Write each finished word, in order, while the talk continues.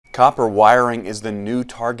Copper wiring is the new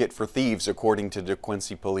target for thieves, according to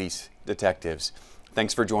DeQuincy police detectives.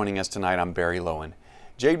 Thanks for joining us tonight. I'm Barry Lowen.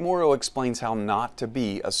 Jade Morrow explains how not to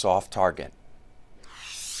be a soft target.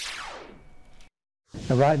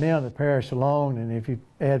 Now, right now in the parish alone, and if you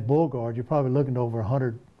add Bullguard, you're probably looking at over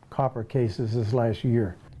 100 copper cases this last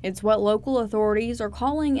year. It's what local authorities are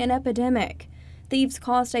calling an epidemic. Thieves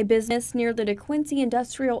cost a business near the DeQuincy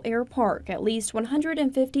Industrial Air Park at least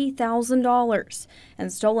 $150,000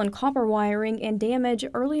 and stolen copper wiring and damage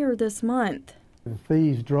earlier this month. The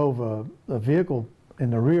thieves drove a vehicle in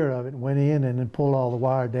the rear of it, went in and then pulled all the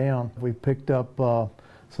wire down. We picked up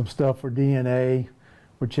some stuff for DNA.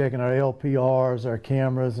 We're checking our LPRs, our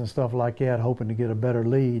cameras and stuff like that, hoping to get a better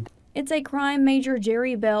lead. It's a crime Major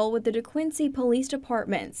Jerry Bell with the DeQuincy Police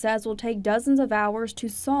Department says will take dozens of hours to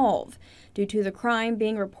solve due to the crime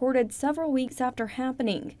being reported several weeks after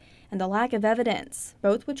happening and the lack of evidence,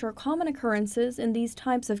 both which are common occurrences in these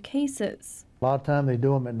types of cases. A lot of time they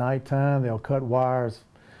do them at nighttime. They'll cut wires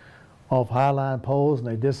off highline poles and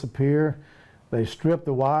they disappear. They strip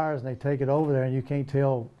the wires and they take it over there and you can't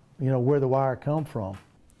tell, where the wire come from.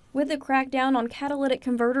 With the crackdown on catalytic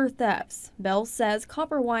converter thefts, Bell says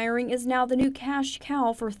copper wiring is now the new cash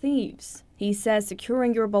cow for thieves. He says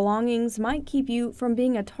securing your belongings might keep you from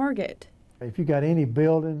being a target. If you got any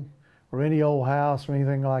building or any old house or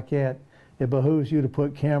anything like that, it behooves you to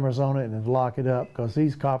put cameras on it and lock it up because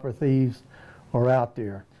these copper thieves are out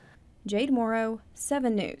there. Jade Morrow,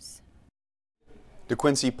 7 News.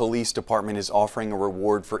 DeQuincy Police Department is offering a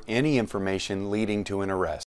reward for any information leading to an arrest.